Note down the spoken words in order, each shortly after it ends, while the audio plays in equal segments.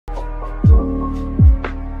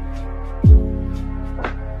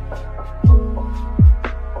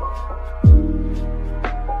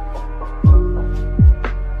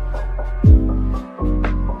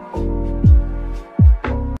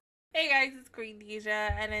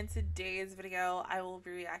Queendija, and in today's video, I will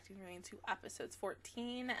be reacting to episodes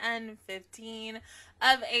 14 and 15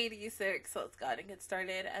 of 86. So let's go ahead and get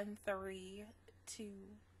started. And 3, 2,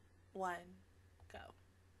 1, go.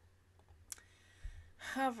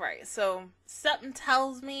 Alright, so something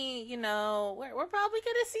tells me, you know, we're probably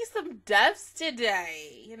gonna see some deaths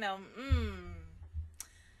today. You know,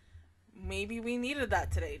 maybe we needed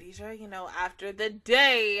that today, Deja, you know, after the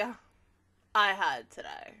day I had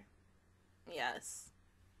today. Yes.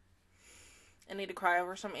 I need to cry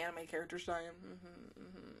over some anime characters dying.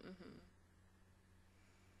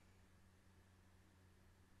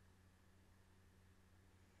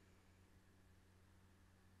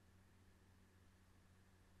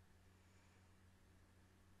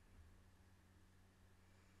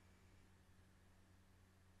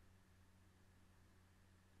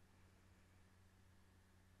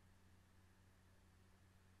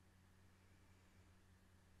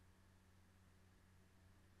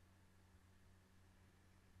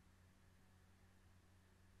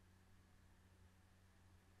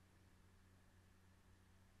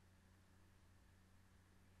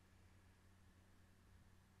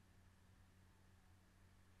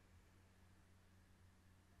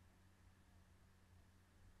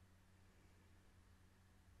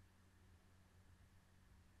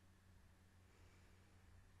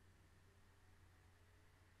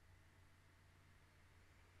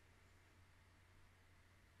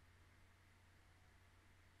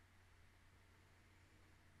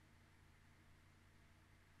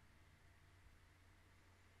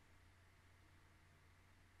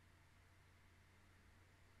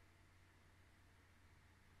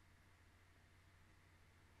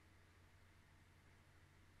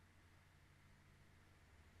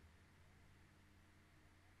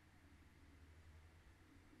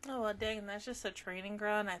 Oh, well, dang, that's just a training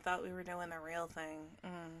ground. I thought we were doing the real thing.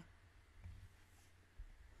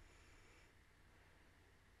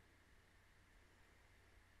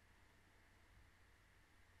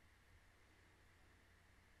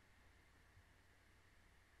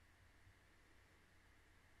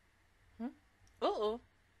 Uh-oh.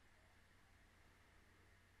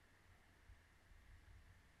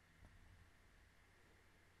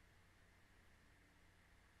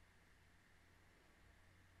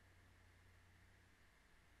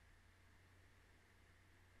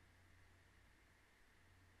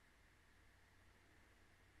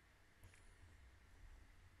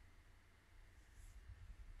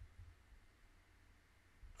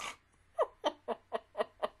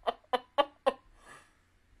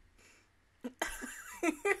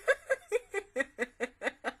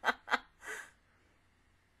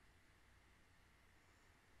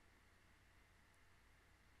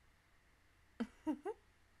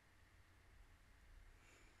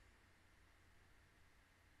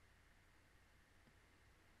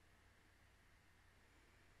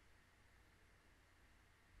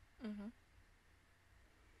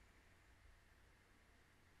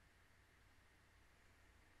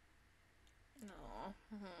 No.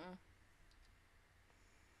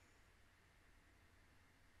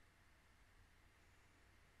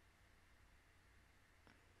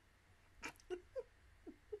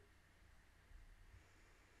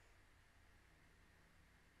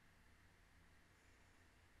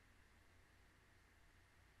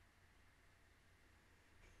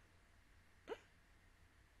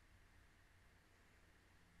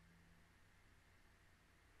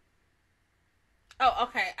 Oh,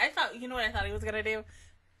 okay. I thought, you know what I thought he was gonna do?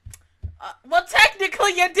 Well,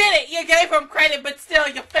 technically you did it. You gave him credit, but still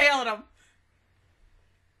you failed him.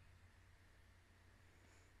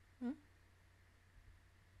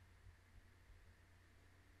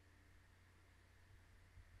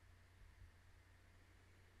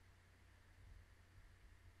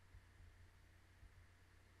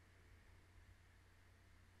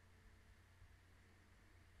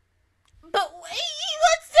 But wait, he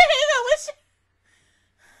wants to hang out with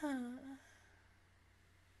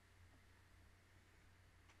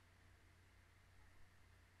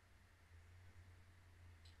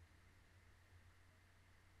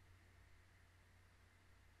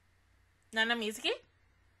Nana Mizuki?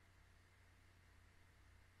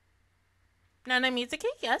 Nana Mizuki?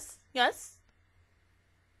 Yes. Yes.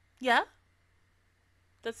 Yeah.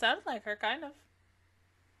 That sounds like her, kind of.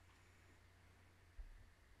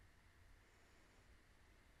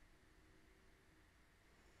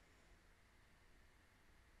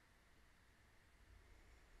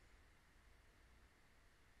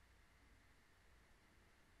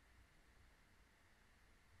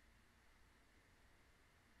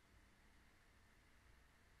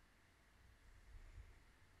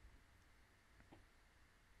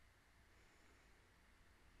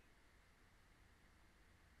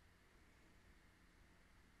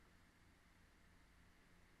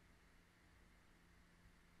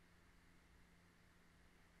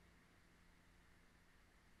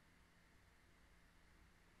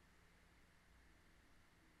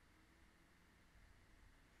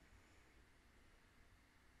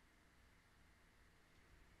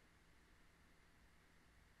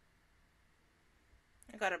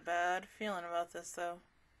 got a bad feeling about this, though.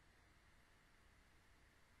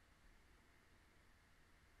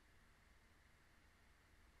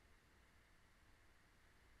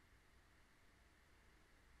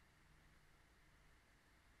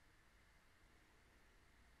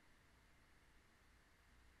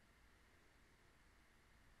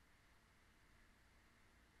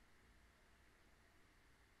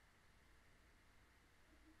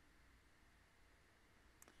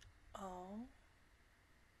 Oh.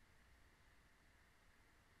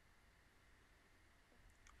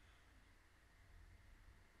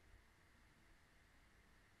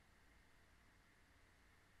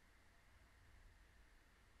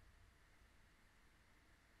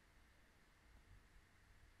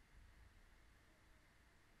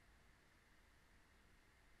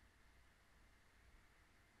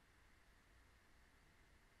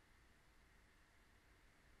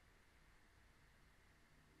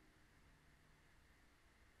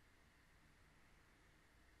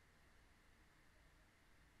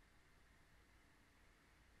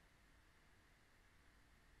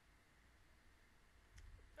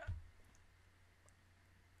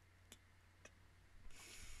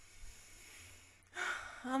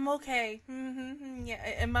 I'm okay.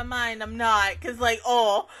 Yeah, in my mind, I'm not. Because, like,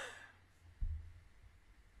 oh.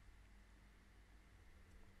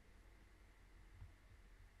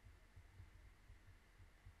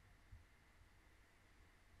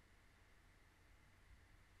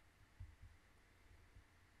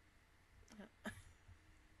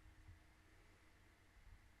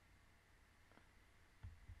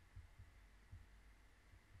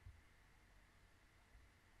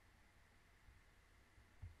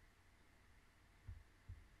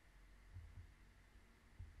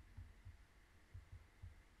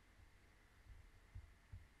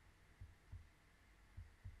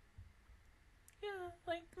 Yeah,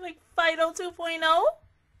 like Fido 2.0.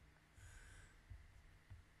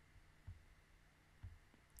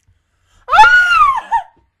 Ah!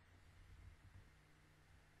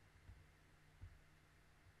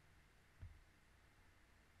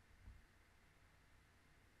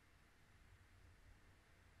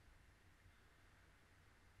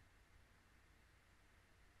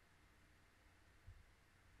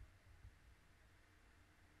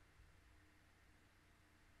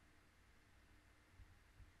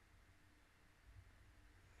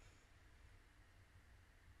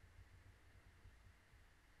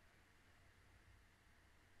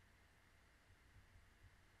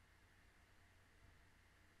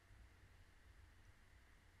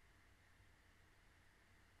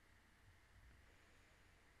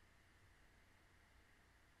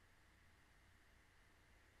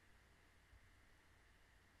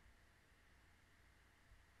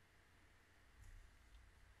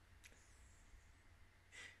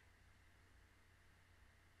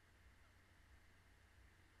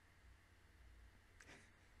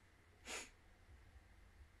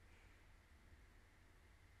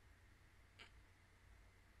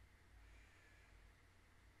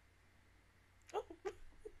 Oh.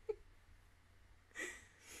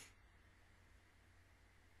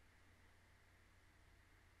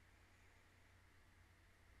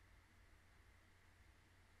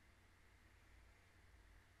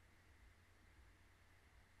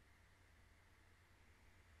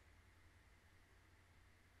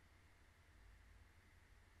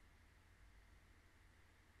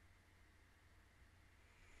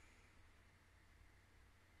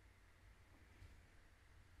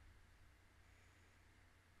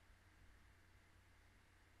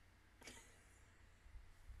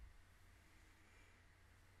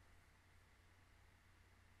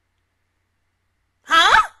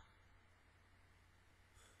 Huh?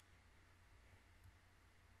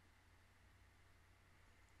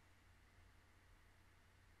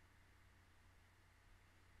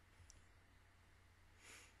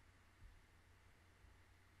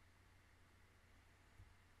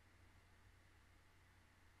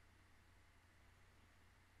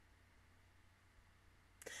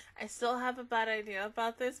 I still have a bad idea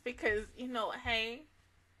about this because, you know, hey,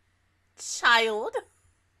 child.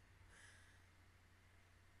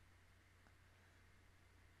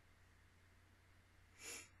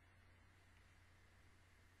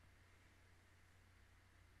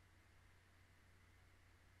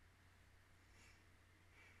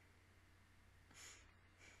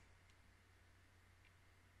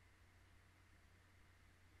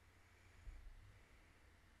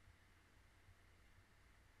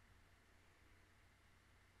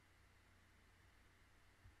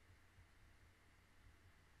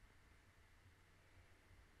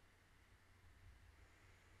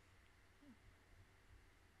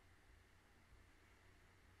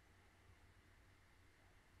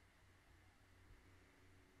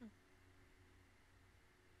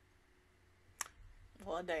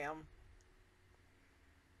 Well, damn.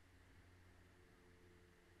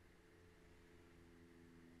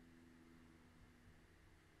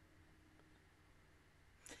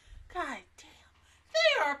 God damn.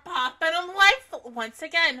 They are popping them like, once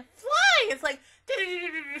again, fly. It's like,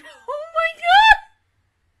 oh my god.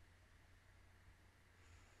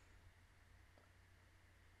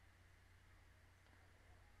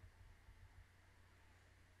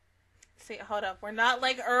 See, hold up. We're not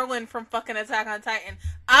like Erwin from fucking Attack on Titan.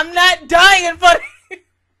 I'm not dying for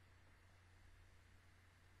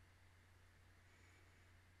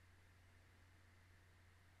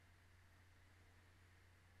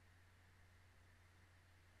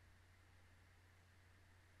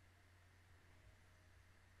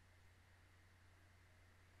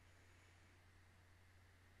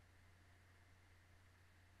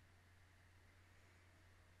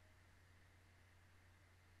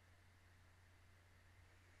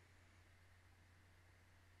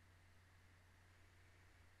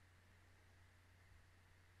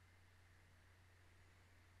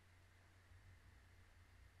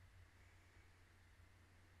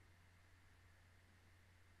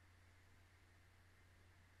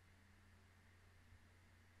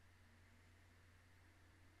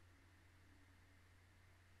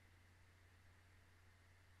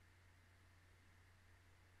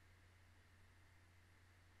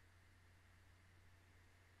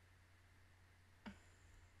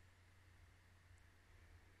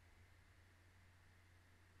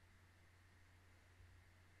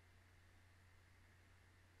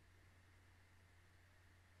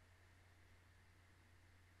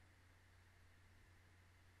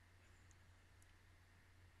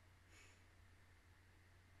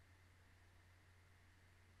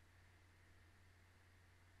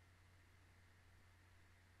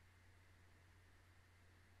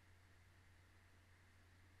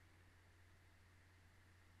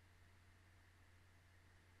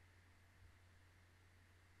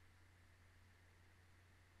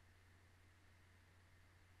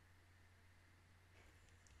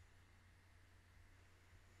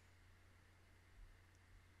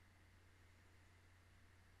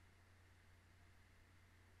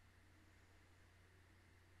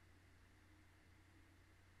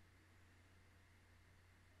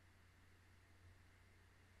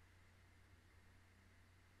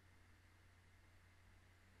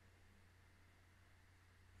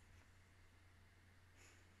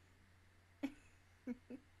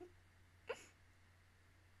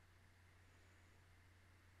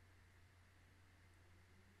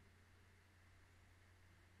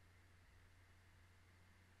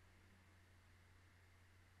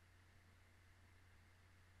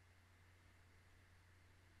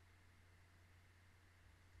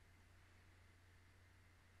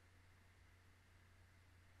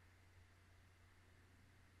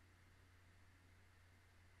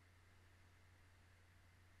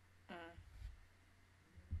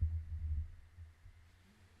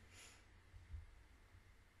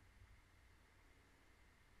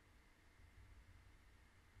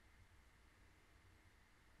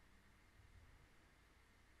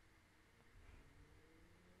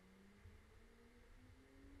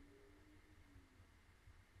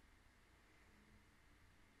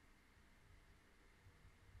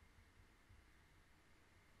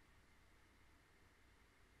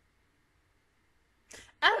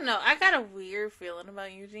I don't know. I got a weird feeling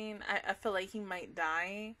about Eugene. I feel like he might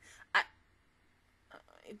die. I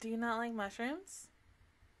Do you not like mushrooms?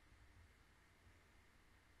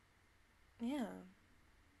 Yeah.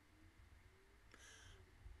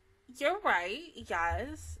 You're right.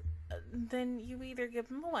 Yes. Then you either give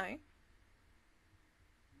them away.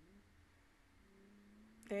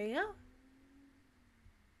 There you go.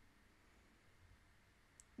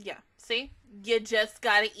 Yeah. See? You just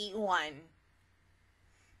gotta eat one.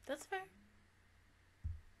 That's fair.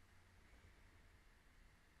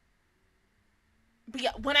 But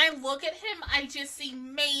yeah, when I look at him, I just see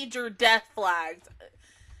major death flags.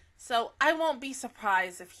 So I won't be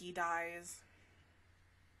surprised if he dies.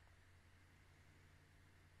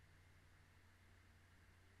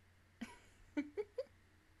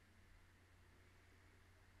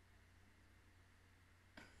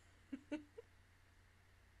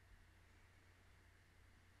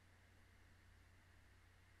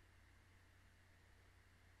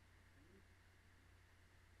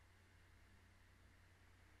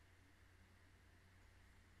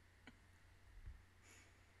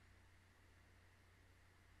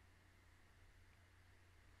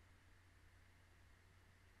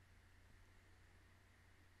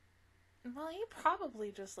 Well, he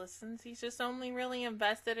probably just listens. He's just only really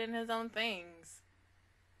invested in his own things.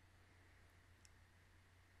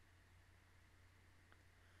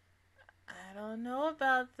 I don't know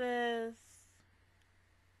about this.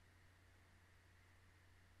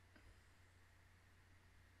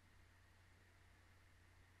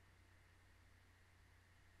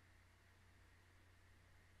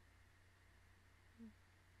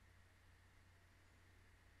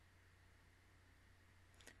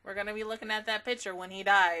 We're gonna be looking at that picture when he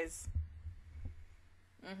dies.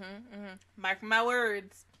 Mark my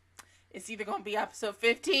words. It's either gonna be episode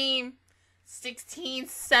 15, 16,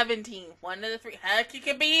 17. One of the three. Heck, it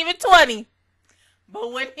could be even 20.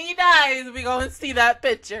 But when he dies, we're gonna see that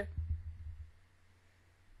picture.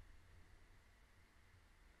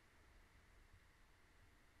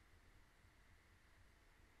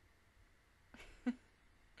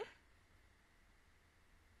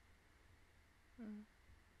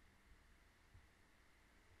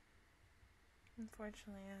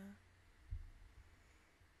 Unfortunately, yeah.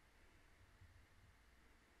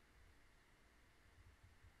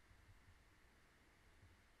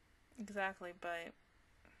 Exactly, but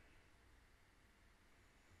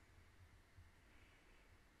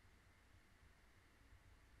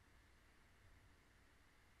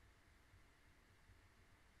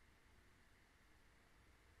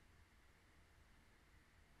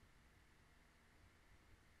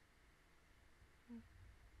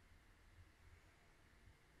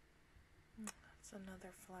that's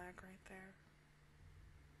another flag right there.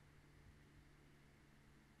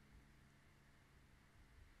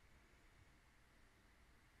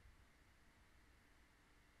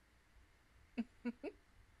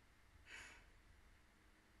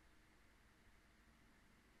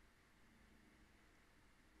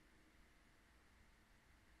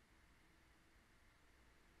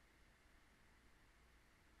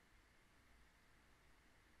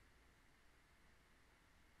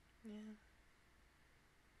 Yeah.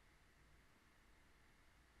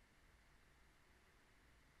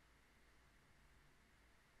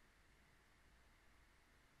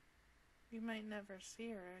 You might never see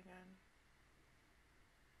her again.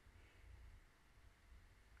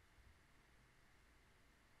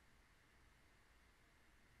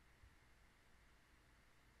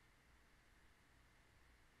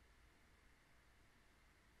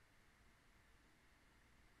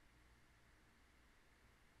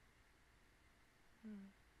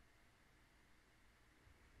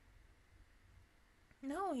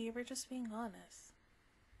 No, you were just being honest.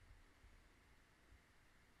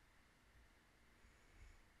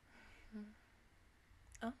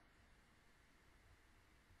 Oh.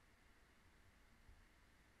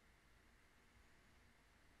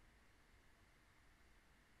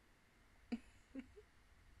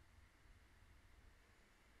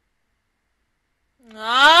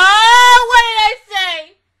 Oh, what did I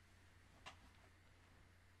say?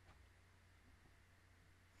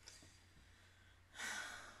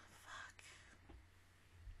 Fuck.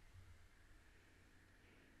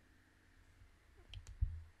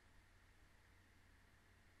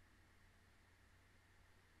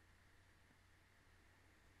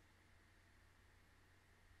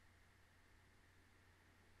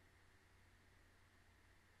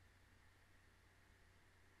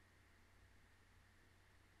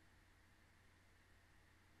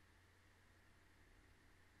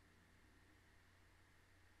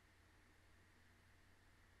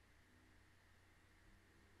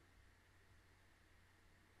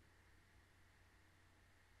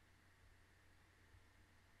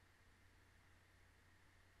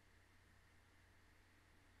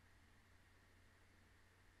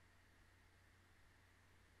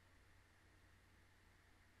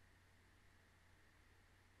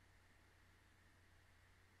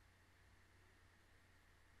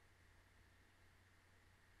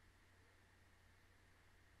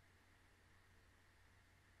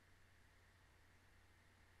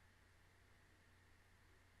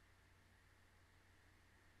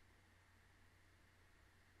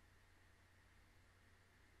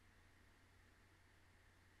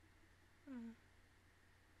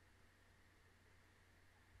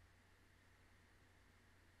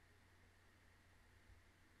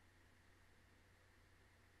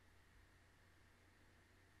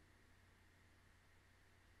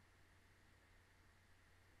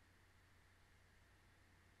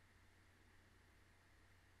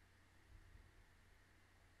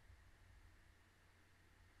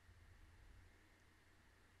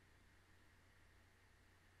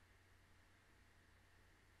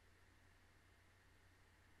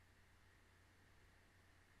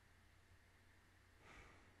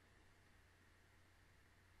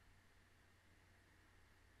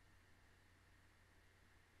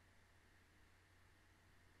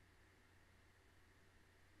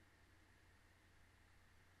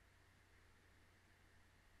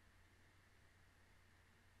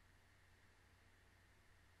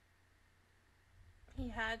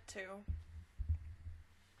 had to.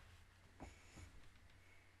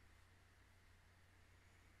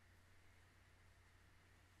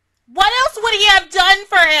 What else would he have done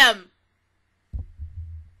for him?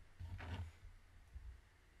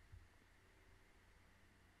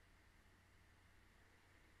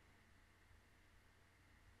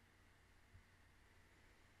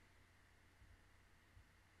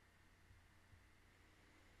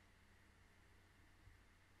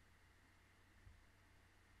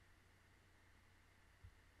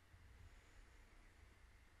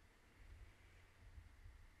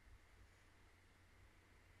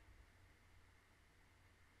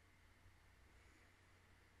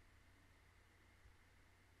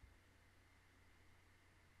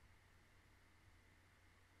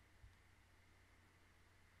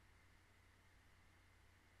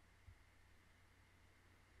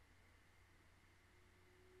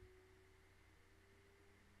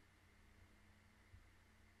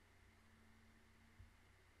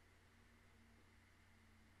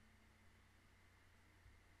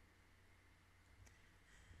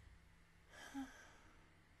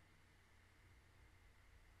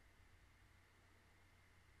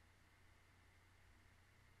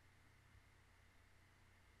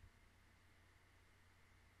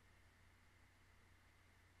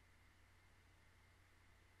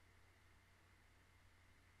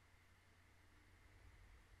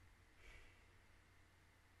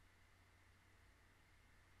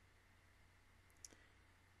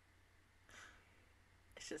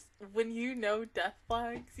 Just when you know death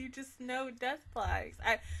flags, you just know death flags.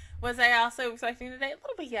 I also expecting today a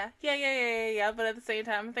little bit, yeah. But at the same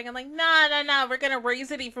time, I'm thinking like, nah, we're gonna raise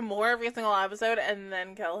it even more every single episode and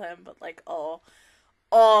then kill him. But like, oh,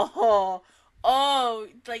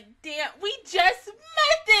 like damn, we just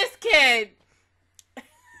met this kid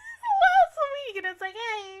last week, and it's like,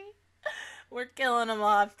 hey, we're killing him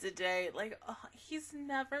off today. Like, oh, he's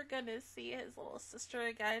never gonna see his little sister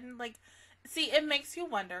again. Like. See, it makes you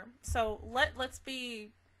wonder. So let's be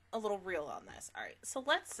a little real on this. All right. So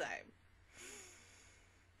let's say,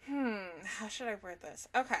 how should I word this?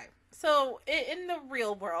 Okay. So in the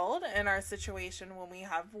real world, in our situation when we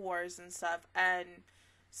have wars and stuff, and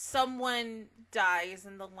someone dies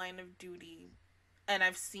in the line of duty, and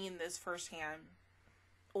I've seen this firsthand,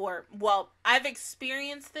 or well, I've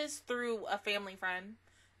experienced this through a family friend,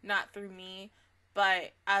 not through me,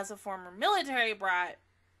 but as a former military brat.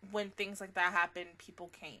 When things like that happened, people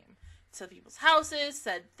came to people's houses,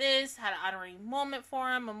 said this, had an honoring moment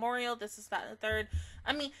for him, memorial, this is that, and the third.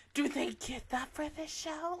 I mean, do they get that for this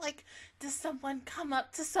show? Like, does someone come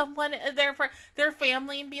up to someone, their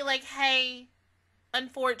family, and be like, hey,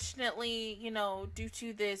 unfortunately, you know, due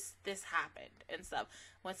to this happened and stuff.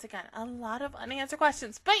 Once again, a lot of unanswered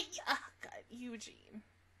questions. But, God, Eugene.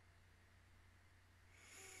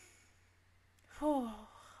 Oh,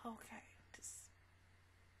 okay.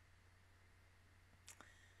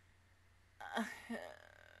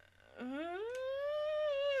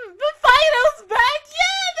 The Fido's back!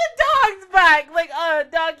 Yeah, the dog's back! Like,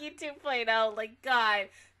 doggy 2.0. Like, God,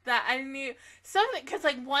 that I knew something. Because,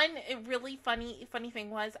 like, one really funny thing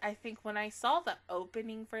was, I think when I saw the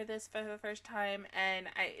opening for this for the first time, and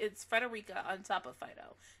it's Frederica on top of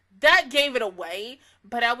Fido. That gave it away,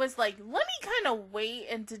 but I was like, let me kind of wait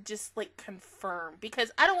and to just, like, confirm,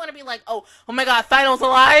 because I don't want to be like, oh my God, Fido's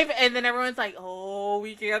alive, and then everyone's like, oh,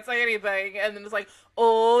 we can't say anything, and then it's like,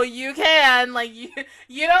 oh, you can, like, you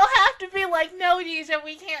don't have to be like, no, Deja,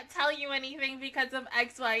 we can't tell you anything because of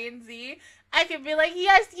X, Y, and Z. I could be like,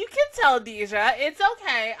 yes, you can tell Deja. It's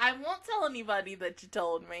okay. I won't tell anybody that you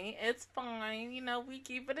told me. It's fine. You know, we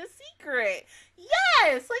keep it a secret.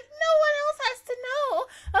 Yes! Like, no one else has to know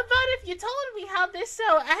about if you told me how this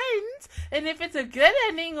show ends. And if it's a good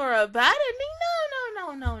ending or a bad ending.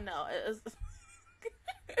 No.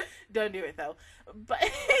 Don't do it, though. But,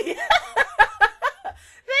 thank God,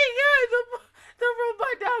 the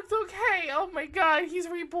robot dog's okay. Oh my God, he's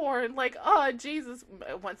reborn. Like, oh Jesus.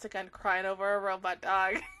 Once again, crying over a robot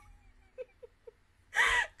dog.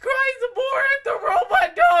 Cries more at the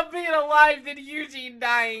robot dog being alive than Eugene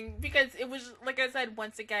dying. Because it was, like I said,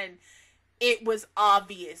 once again, it was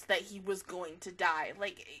obvious that he was going to die.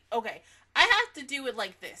 Like, okay, I have to do it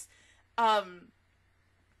like this.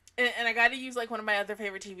 And I gotta use, like, one of my other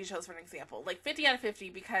favorite TV shows for an example. Like, 50 out of 50,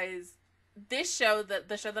 because this show,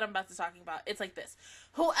 the show that I'm about to talking about, it's like this.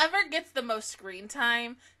 Whoever gets the most screen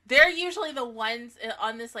time they're usually the ones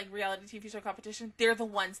on this like reality TV show competition. They're the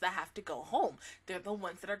ones that have to go home. They're the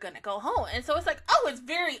ones that are gonna go home. And so it's like, oh, it's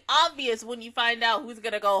very obvious when you find out who's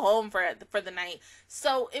gonna go home for the night.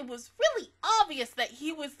 So it was really obvious that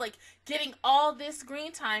he was like getting all this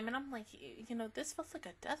screen time, and I'm like, you know, this feels like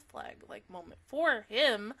a death flag like moment for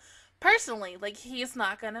him. Personally, like, he's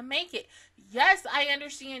not gonna make it. Yes, I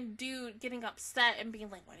understand dude getting upset and being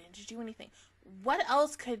like, why didn't you do anything? What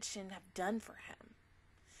else could Shin have done for him?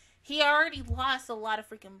 He already lost a lot of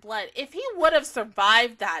freaking blood. If he would have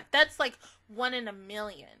survived that, that's like 1 in a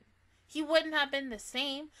million. He wouldn't have been the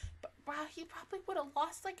same. But wow, he probably would have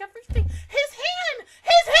lost like everything. His hand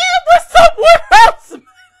was somewhere else.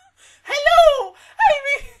 Hello, I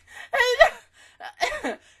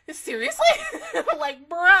mean, seriously? Like,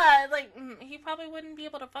 bruh, like, he probably wouldn't be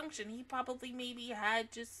able to function. He probably maybe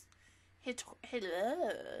had just his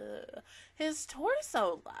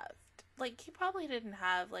torso left. Like, he probably didn't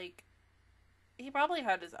have, like, he probably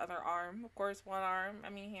had his other arm. Of course, one arm, I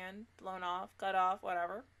mean, hand blown off, cut off,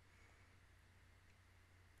 whatever.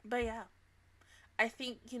 But yeah, I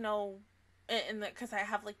think, you know, because I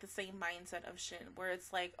have, like, the same mindset of Shin, where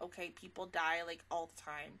it's like, okay, people die, like, all the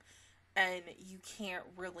time. And you can't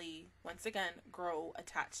really, once again, grow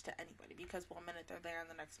attached to anybody. Because one minute they're there and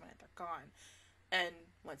the next minute they're gone. And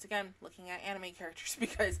once again, looking at anime characters.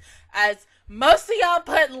 Because as most of y'all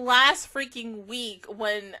put last freaking week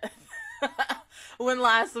when when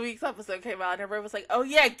last week's episode came out, and everybody was like, oh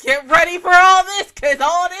yeah, get ready for all this. Because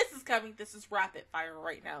all this is coming. This is rapid fire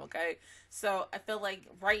right now, okay? So I feel like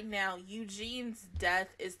right now, Eugene's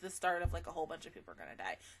death is the start of like a whole bunch of people are gonna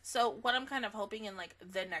die. So what I'm kind of hoping in like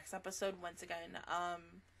the next episode, once again,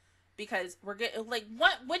 because we're getting like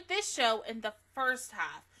what with this show in the first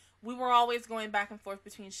half, we were always going back and forth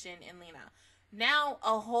between Shin and Lena. Now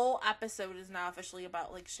a whole episode is now officially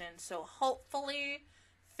about like Shin. So hopefully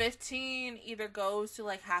 15 either goes to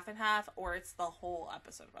like half and half, or it's the whole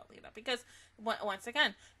episode about Lena, because once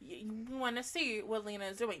again, you want to see what Lena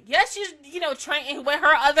is doing. Yes, she's, you know, trying with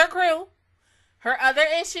her other crew, her other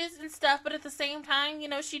issues and stuff, but at the same time, you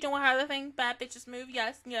know, she doing her other thing. Bad bitches move.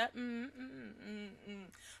 Yes, yeah.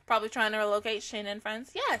 Probably trying to relocate Shin and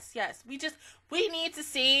friends. Yes. We need to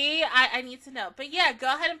see. I need to know. But yeah,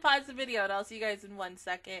 go ahead and pause the video, and I'll see you guys in 1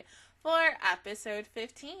 second for episode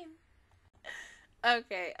 15.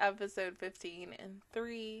 Okay, episode 15 in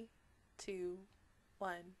 3, 2,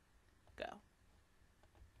 1, go.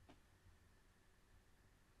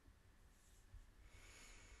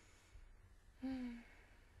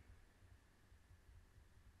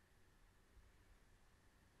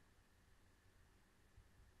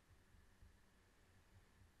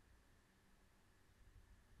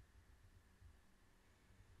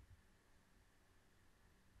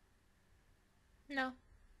 No.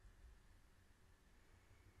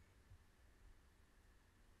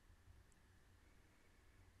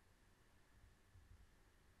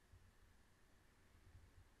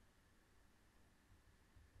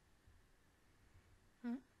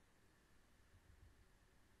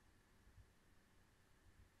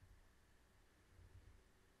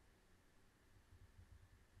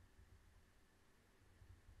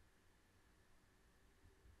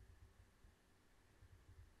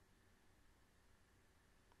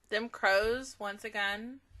 Them crows, once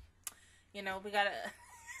again, you know, we gotta...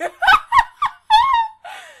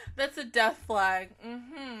 That's a death flag.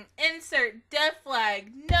 Insert death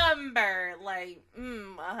flag number. Like,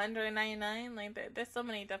 199. Like, there's so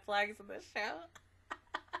many death flags in this show.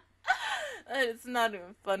 It's not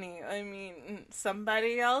even funny. I mean,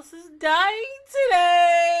 somebody else is dying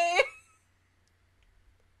today.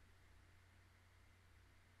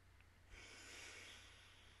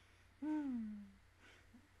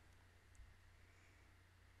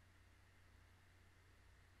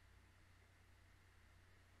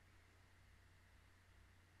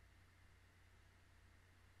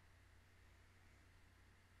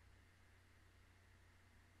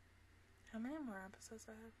 How many more episodes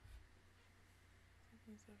I have?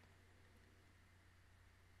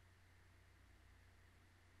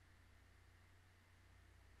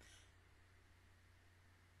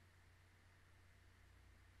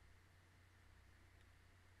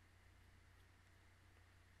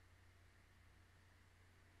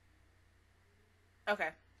 Okay.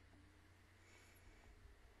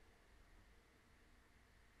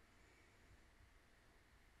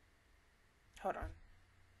 Hold on.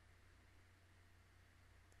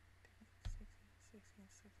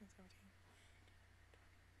 16, 17.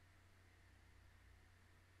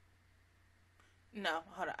 No,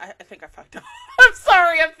 hold on. I think I fucked up. I'm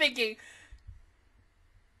sorry, I'm thinking.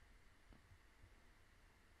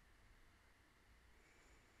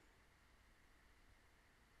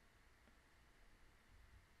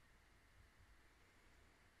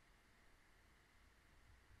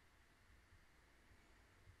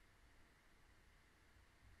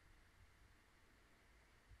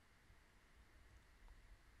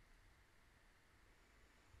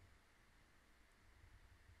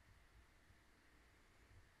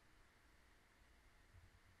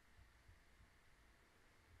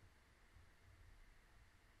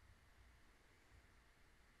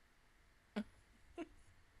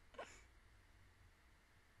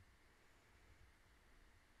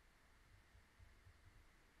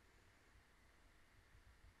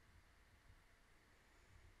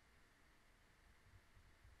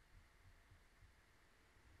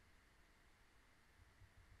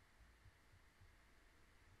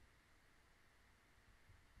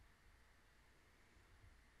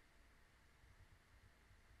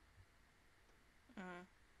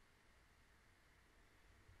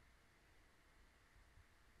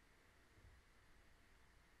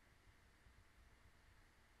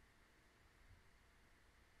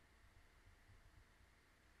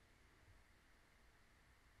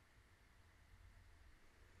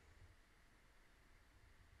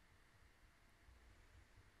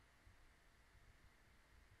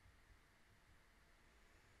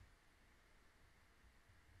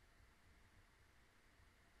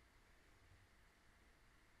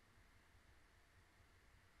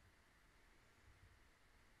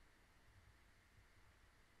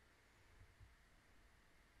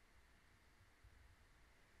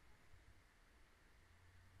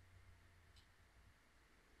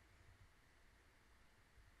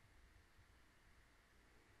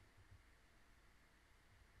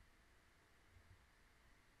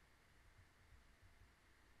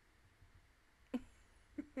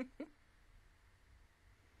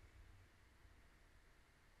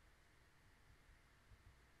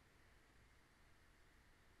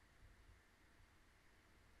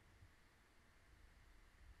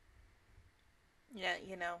 Yeah,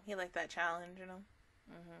 you know, he liked that challenge, you know?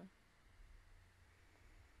 Mm-hmm.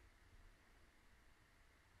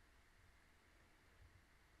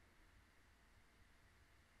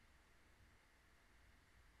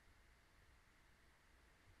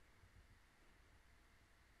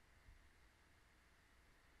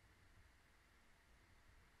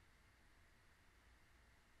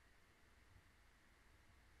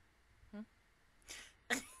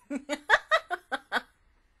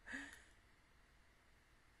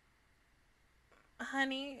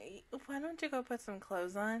 Honey, why don't you go put some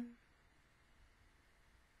clothes on?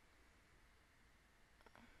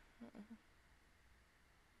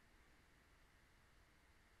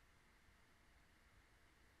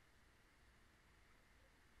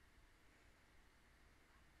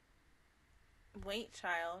 Wait,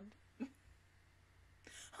 child.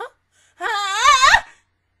 Huh? Ah!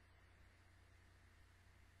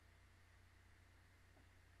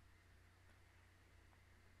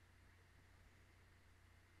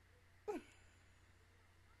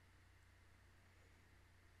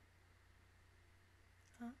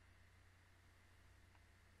 Huh?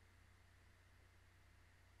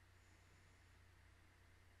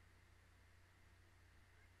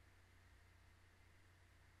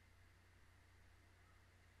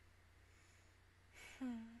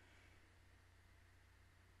 Hmm.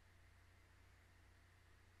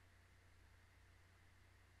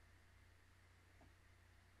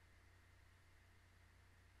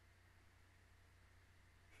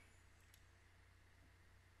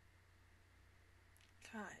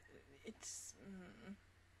 God, it's.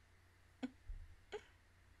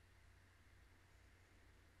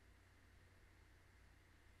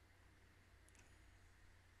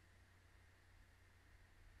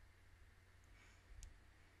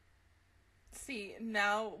 See,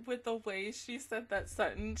 now with the way she said that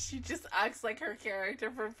sentence, she just acts like her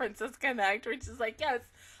character from Princess Connect, which is like, yes,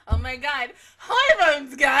 oh my god,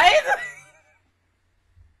 hormones, guys!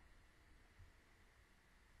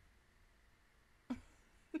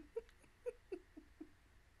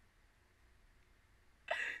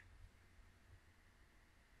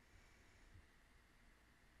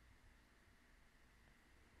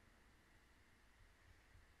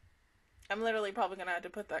 I'm literally probably gonna have to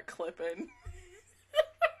put that clip in.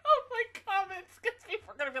 Oh my comments, because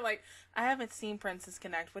people are gonna be like, I haven't seen Princess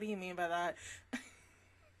Connect. What do you mean by that?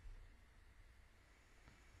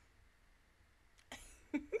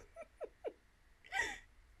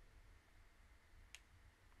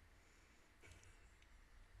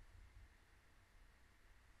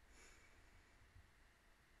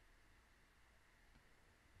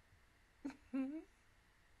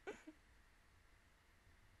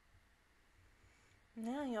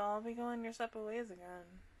 Now you'll all be going your separate ways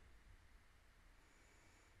again.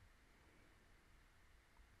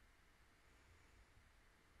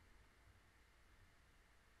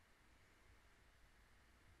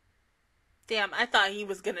 Damn, I thought he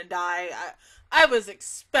was gonna die. I was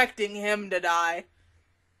expecting him to die.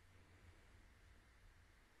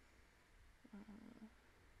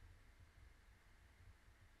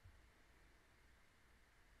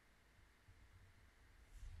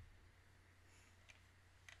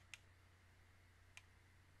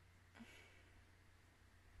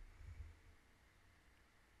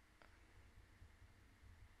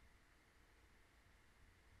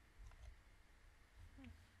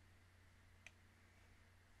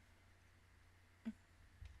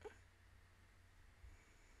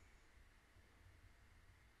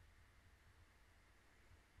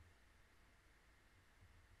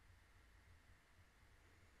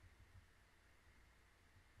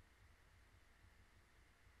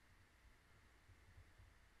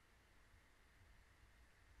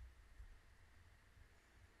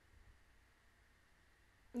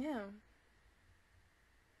 Yeah.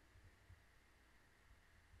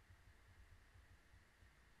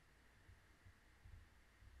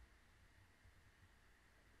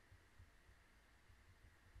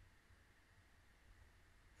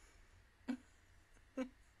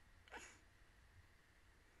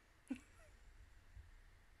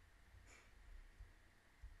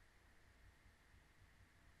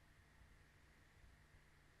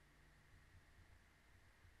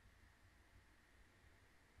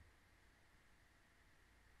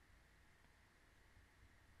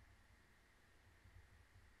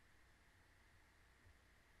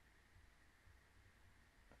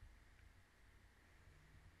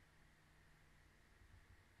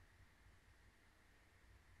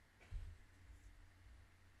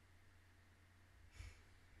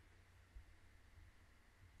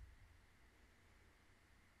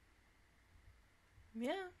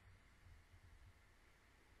 Yeah.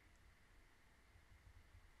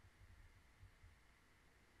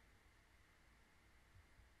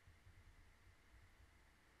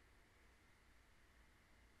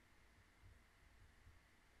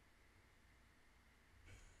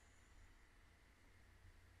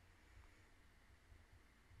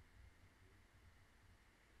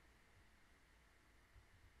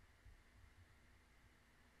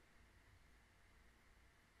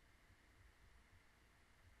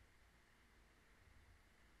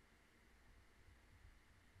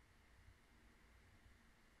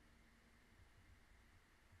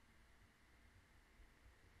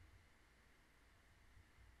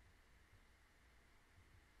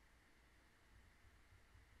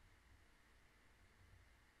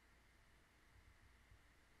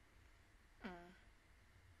 Mm.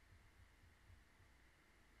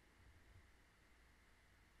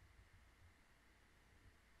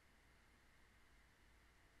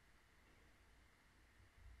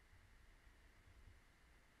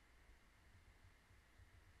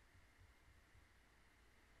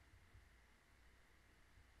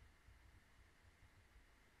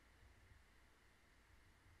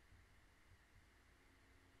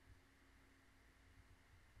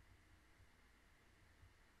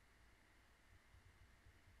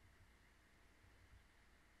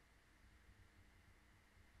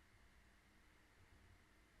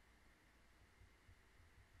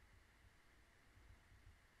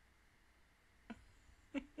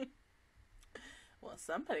 Well,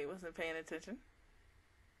 somebody wasn't paying attention.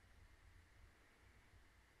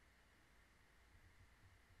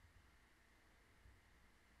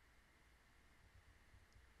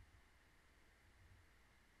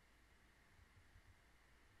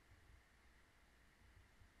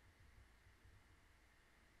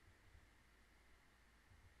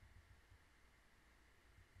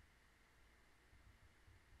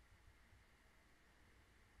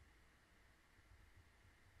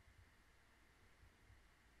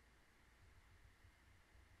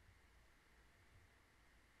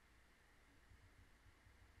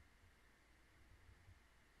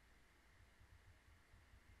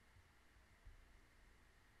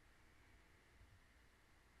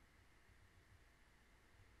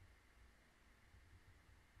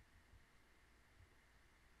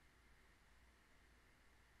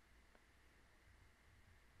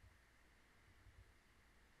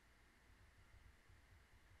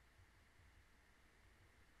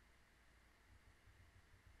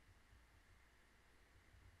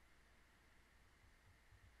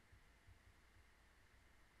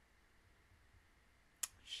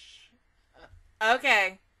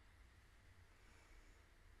 Okay.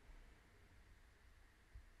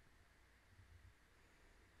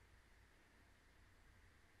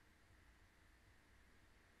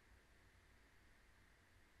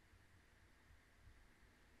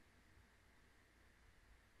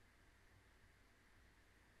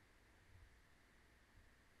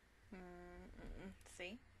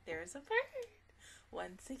 See, there's a bird.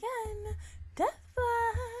 Once again, death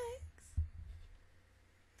flags.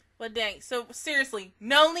 Well, dang. So, seriously,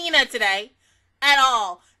 no Lena today. At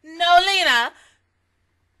all. No Lena.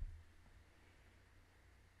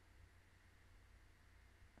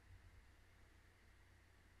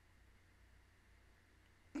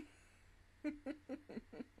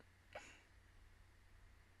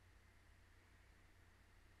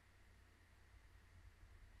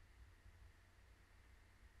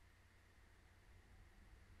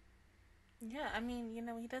 Yeah, I mean,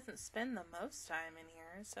 he doesn't spend the most time in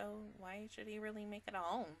here, so why should he really make it a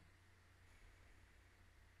home?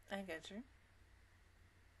 I get you.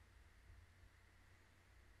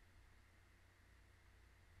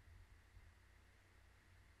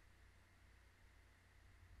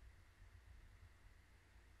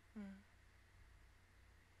 Mm.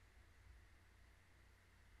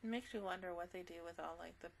 It makes you wonder what they do with all,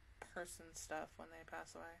 like, the person stuff when they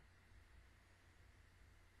pass away.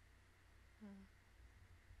 Mm.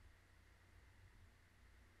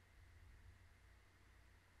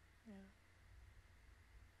 Yeah.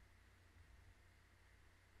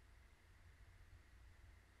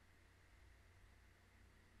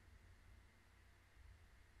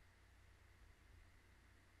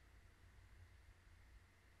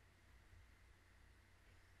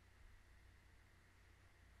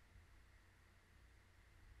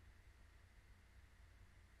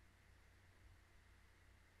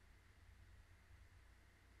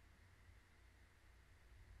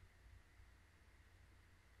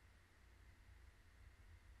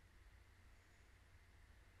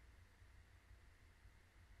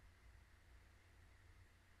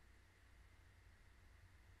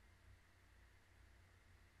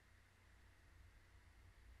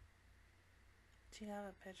 Do you have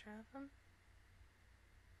a picture of him?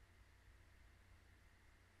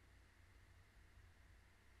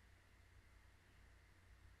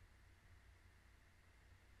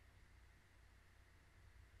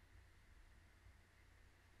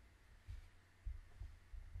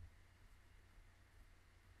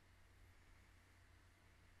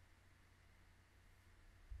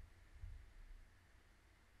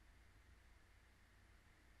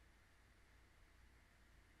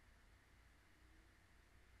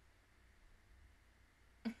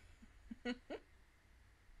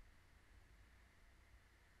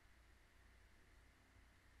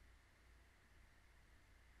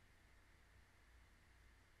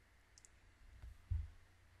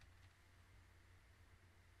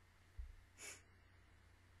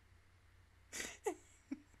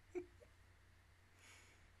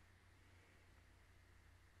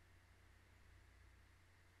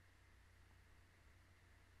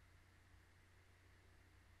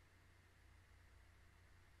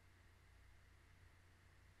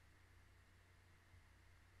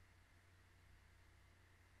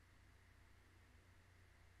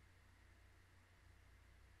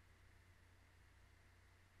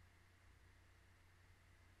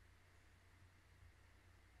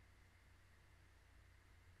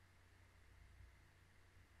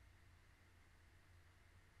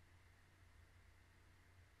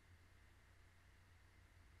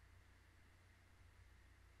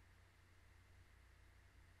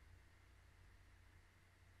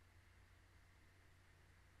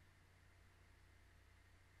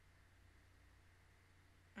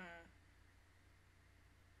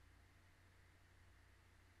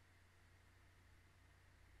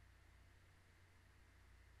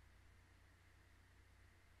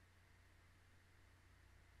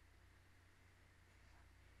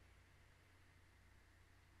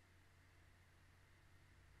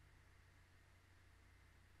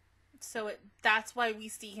 So that's why we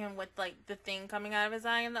see him with, like, the thing coming out of his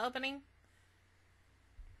eye in the opening?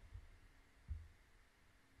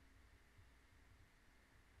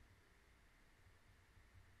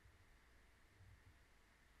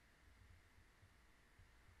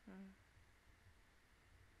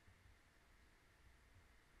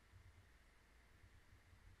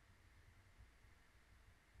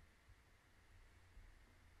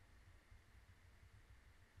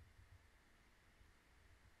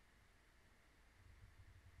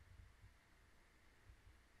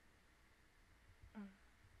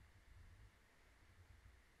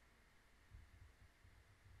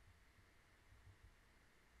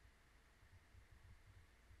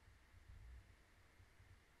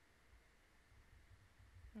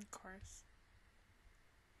 Of course.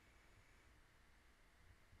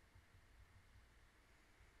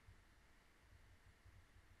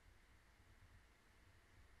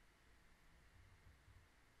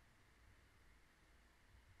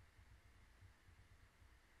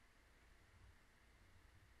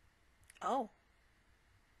 Oh.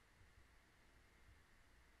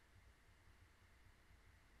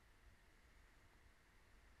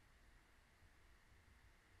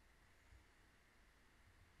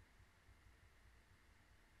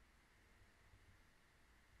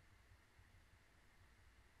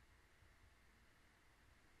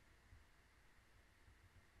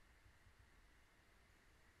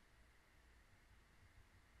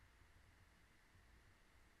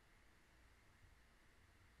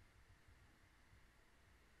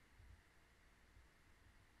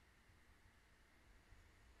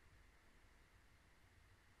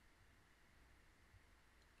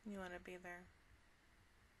 You want to be there.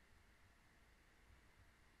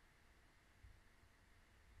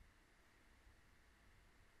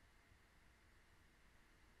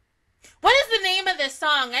 What is the name of this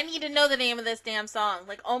song? I need to know the name of this damn song.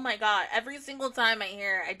 Like, oh my god. Every single time I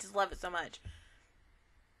hear it, I just love it so much.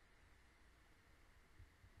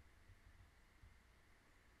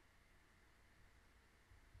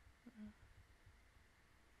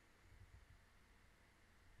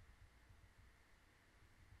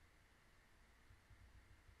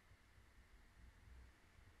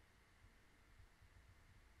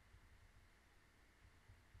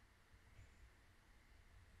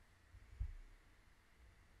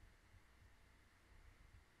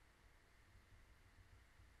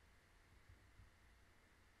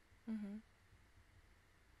 Mm-hmm.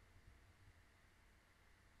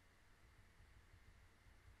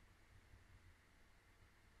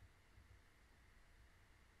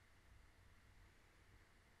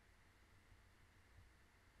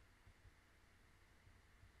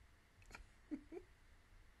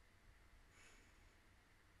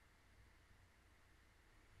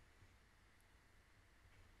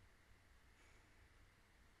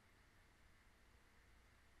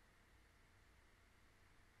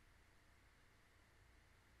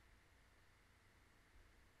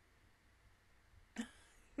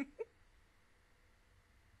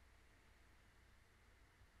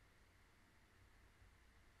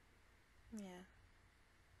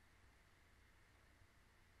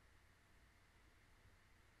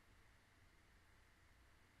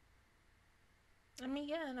 I mean,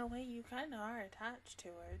 yeah, in a way, you kind of are attached to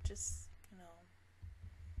her. Just, you know.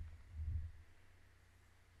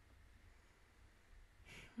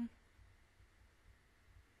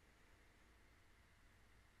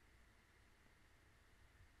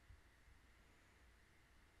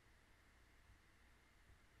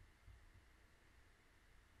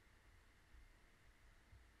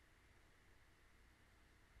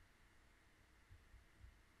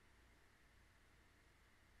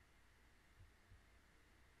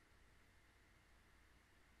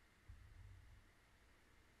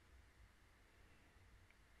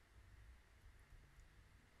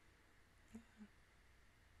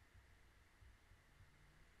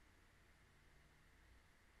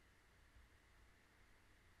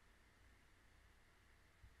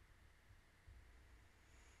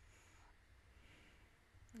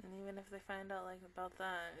 And even if they find out, like, about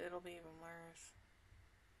that, it'll be even worse.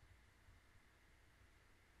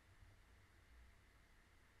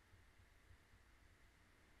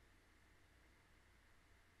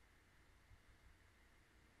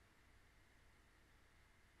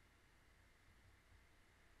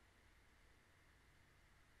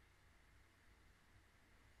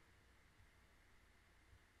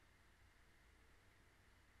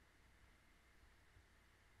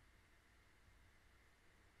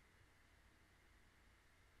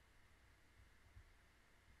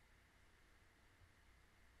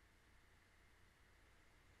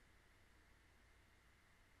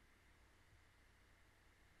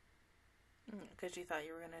 Because you thought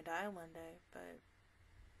you were going to die one day, but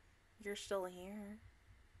you're still here.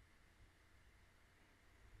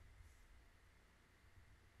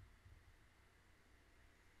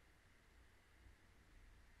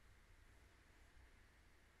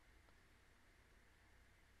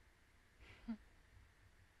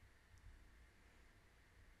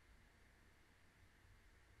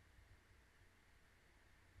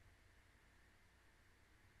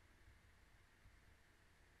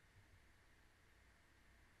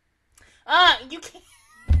 You can't.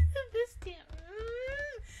 This damn.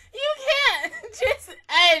 You can't just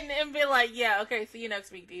end and be like, yeah, okay, see you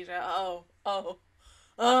next week, Deja.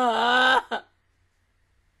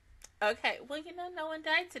 Okay, well, you know, no one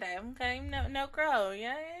died today. Okay, no crow.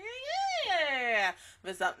 Yeah.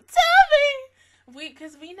 But something tell me.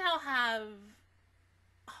 Because we now have.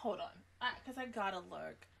 Hold on. Because I gotta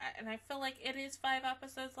look. And I feel like it is 5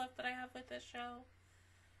 episodes left that I have with this show.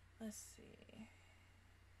 Let's see.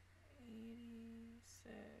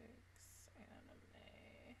 86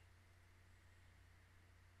 anime.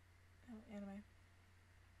 Oh, anime.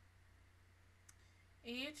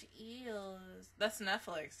 Age is... That's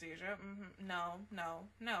Netflix, Deja. No.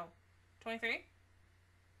 23?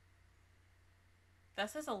 That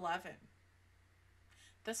says 11.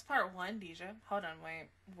 That's part 1, Deja. Hold on, wait.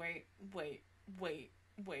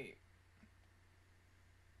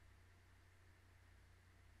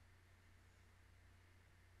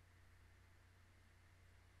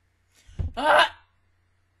 Ah!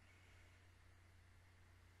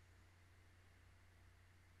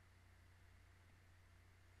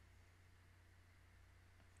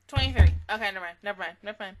 23. Okay, never mind.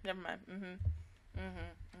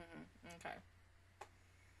 Okay.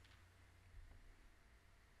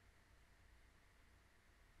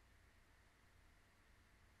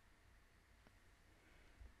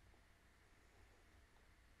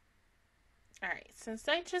 Alright, since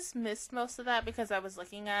I just missed most of that because I was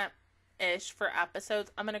looking at ish for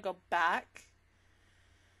episodes, I'm gonna go back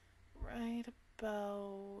right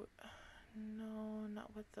about... No,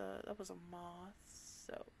 not with the... That was a moth.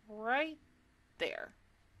 So, right there.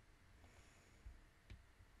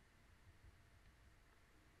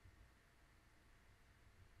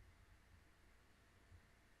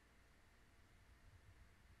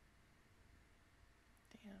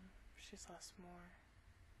 Damn, she's lost more.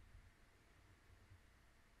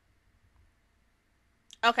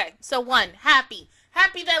 Okay, so 1, happy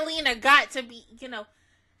that Lena got to be, you know,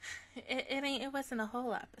 it wasn't a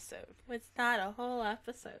whole episode. It's not a whole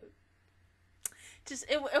episode. Just,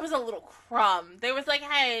 it was a little crumb. They was like,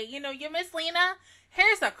 hey, you know, you miss Lena?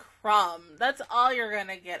 Here's a crumb. That's all you're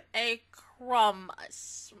gonna get. A crumb. A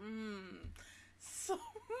small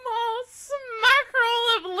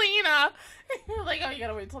smackerel of Lena. You're like, oh, you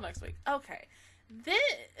gotta wait till next week. Okay. This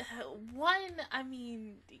one, I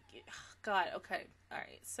mean, God, okay.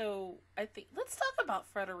 Alright, so I think, let's talk about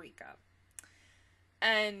Frederica.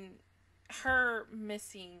 And her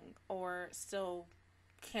missing or still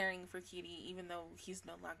caring for Kitty even though he's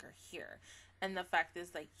no longer here. And the fact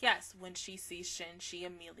is, like, yes, when she sees Shin, she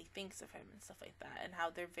immediately thinks of him and stuff like that. And how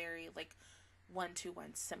they're very, like,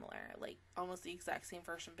 1-to-1 similar, like almost the exact same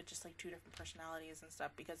version, but just like 2 different personalities and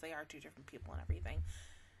stuff, because they are 2 different people and everything.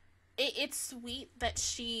 It's sweet that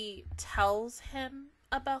she tells him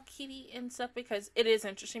about Kitty and stuff, because it is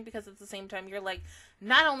interesting, because at the same time you're like,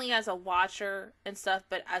 not only as a watcher and stuff,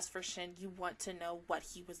 but as for Shin, you want to know what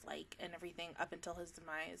he was like and everything up until his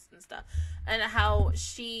demise and stuff, and how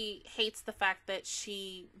she hates the fact that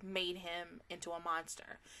she made him into a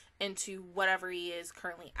monster, into whatever he is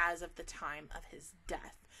currently as of the time of his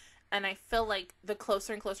death. And I feel like the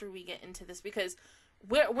closer and closer we get into this, because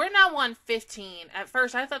we're now on 15. At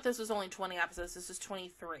first, I thought this was only 20 episodes. This is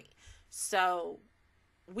 23. So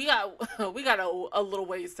we got a little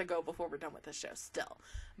ways to go before we're done with this show still.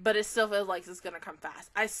 But it still feels like it's going to come fast.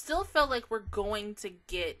 I still feel like we're going to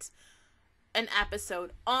get an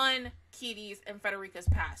episode on Kitty's and Frederica's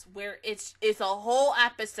past, where it's a whole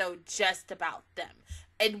episode just about them.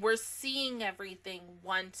 And we're seeing everything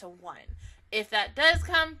 1-to-1. If that does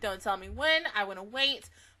come, don't tell me when. I want to wait.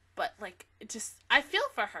 But, like, I feel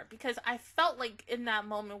for her, because I felt like in that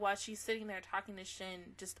moment while she's sitting there talking to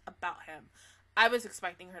Shin just about him, I was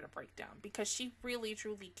expecting her to break down, because she really,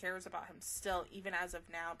 truly cares about him still, even as of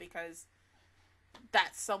now, because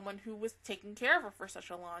that's someone who was taking care of her for such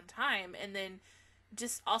a long time. And then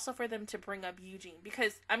just also for them to bring up Eugene,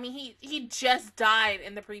 because, I mean, he just died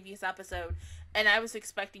in the previous episode, and I was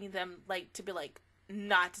expecting them, like, to be like,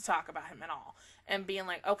 not to talk about him at all, and being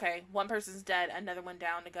like, okay, one person's dead, another one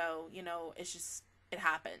down to go, you know, it's just, it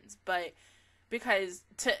happens. But because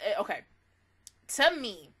to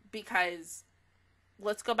me, because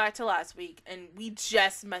let's go back to last week, and we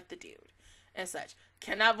just met the dude and such.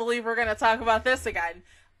 Cannot believe we're gonna talk about this again.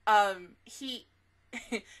 He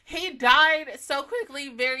died so quickly,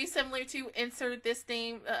 very similar to insert this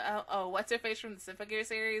name, what's her face from the Symphogear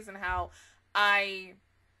series, and how I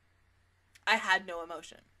had no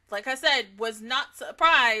emotion. Like I said, was not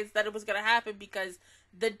surprised that it was going to happen, because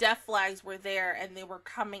the death flags were there and they were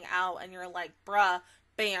coming out, and you're like, bruh,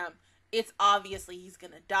 bam, it's obviously he's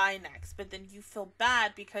going to die next. But then you feel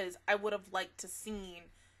bad, because I would have liked to seen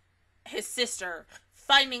his sister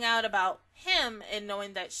finding out about him and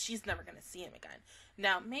knowing that she's never going to see him again.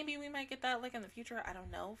 Now, maybe we might get that, like, in the future. I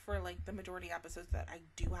don't know, for, like, the majority of episodes that I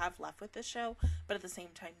do have left with this show. But at the same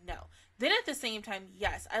time, no. Then at the same time,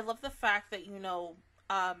 yes, I love the fact that, you know,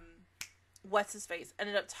 what's his face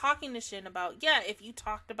ended up talking to Shin about, yeah, if you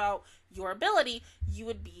talked about your ability, you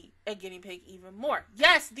would be a guinea pig even more.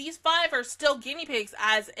 Yes, these 5 are still guinea pigs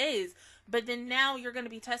as is, but then now you're going to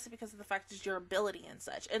be tested because of the fact that your ability and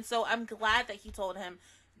such. And so I'm glad that he told him,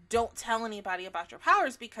 don't tell anybody about your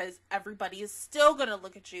powers, because everybody is still going to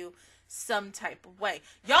look at you some type of way.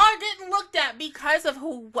 Y'all are getting looked at because of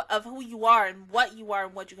who you are and what you are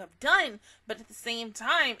and what you have done. But at the same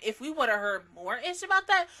time, if we would have heard more ish about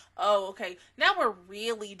that, oh, okay, now we're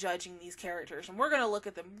really judging these characters, and we're going to look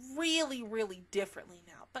at them really, really differently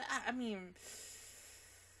now. But I mean,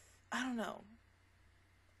 I don't know.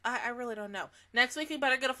 I really don't know. Next week we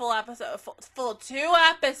better get a full episode, full 2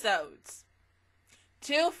 episodes.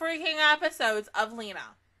 2 freaking episodes of Lena.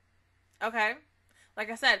 Okay? Like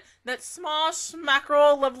I said, that small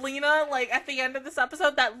schmackerel of Lena, like, at the end of this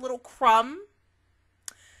episode, that little crumb.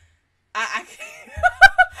 I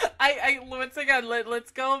once again, let's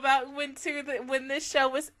go about when this show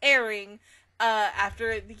was airing,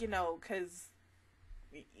 after, you know, because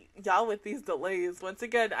y'all with these delays, once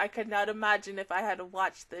again, I could not imagine if I had to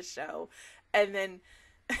watch this show, and then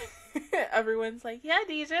everyone's like, yeah,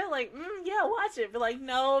 DJ, like, yeah, watch it. But like,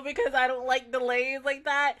 no, because I don't like delays like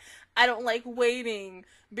that. I don't like waiting,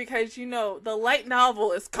 because, you know, the light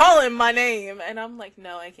novel is calling my name. And I'm like,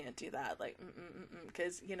 no, I can't do that. Like,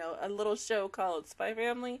 because, you know, a little show called Spy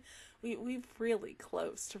Family, we're really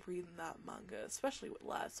close to reading that manga, especially with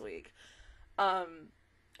last week. And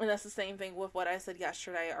that's the same thing with what I said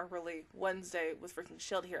yesterday, or really Wednesday, with freaking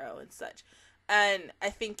Shield Hero and such. And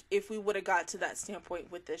I think if we would have got to that standpoint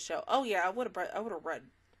with this show, oh yeah, I would have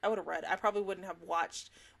read. I probably wouldn't have watched.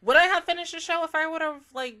 Would I have finished the show if I would have,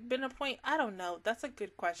 like, been a point? I don't know. That's a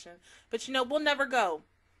good question. But, you know, we'll never go.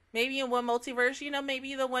 Maybe in one multiverse, you know,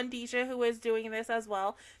 maybe the one DJ who is doing this as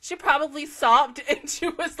well, she probably sobbed and she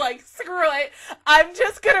was like, screw it, I'm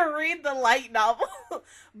just gonna read the light novel.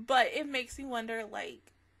 But it makes me wonder,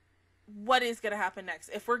 like, what is gonna happen next?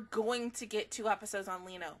 If we're going to get 2 episodes on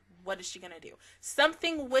Lena, what is she gonna do?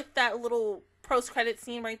 Something with that little post-credit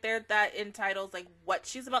scene right there that entitles, like, what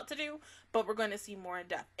she's about to do, but we're going to see more in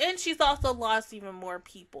depth. And she's also lost even more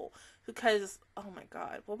people, because, oh my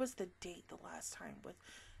god, what was the date the last time with,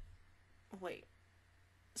 wait,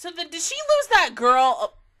 so did she lose that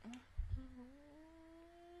girl?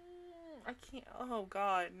 I can't, oh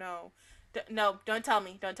god, no, No, don't tell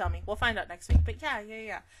me. Don't tell me. We'll find out next week. But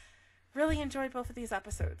yeah. Really enjoyed both of these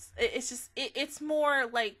episodes. It's just, it's more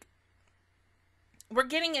like, we're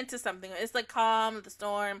getting into something. It's like calm, the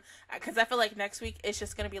storm. Because I feel like next week, it's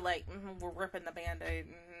just going to be like, we're ripping the Band-Aid.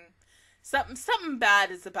 Something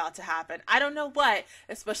bad is about to happen. I don't know what,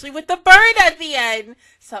 especially with the bird at the end.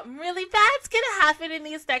 Something really bad's going to happen in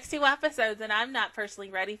these next 2 episodes. And I'm not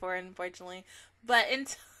personally ready for it, unfortunately. But yeah,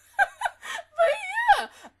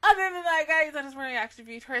 other than that, guys, that is my reaction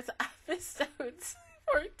view towards episodes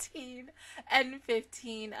 14 and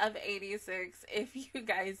 15 of 86. If you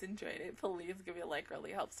guys enjoyed it, please give me a like.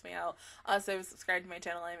 Really helps me out. Also, subscribe to my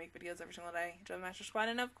channel. I make videos every single day. Join the Master Squad.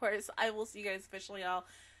 And of course, I will see you guys officially all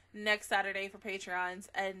next Saturday for Patreons.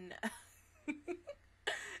 And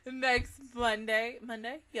next Monday.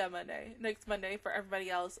 Next Monday for everybody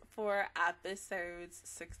else for episodes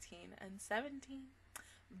 16 and 17.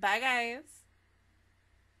 Bye, guys.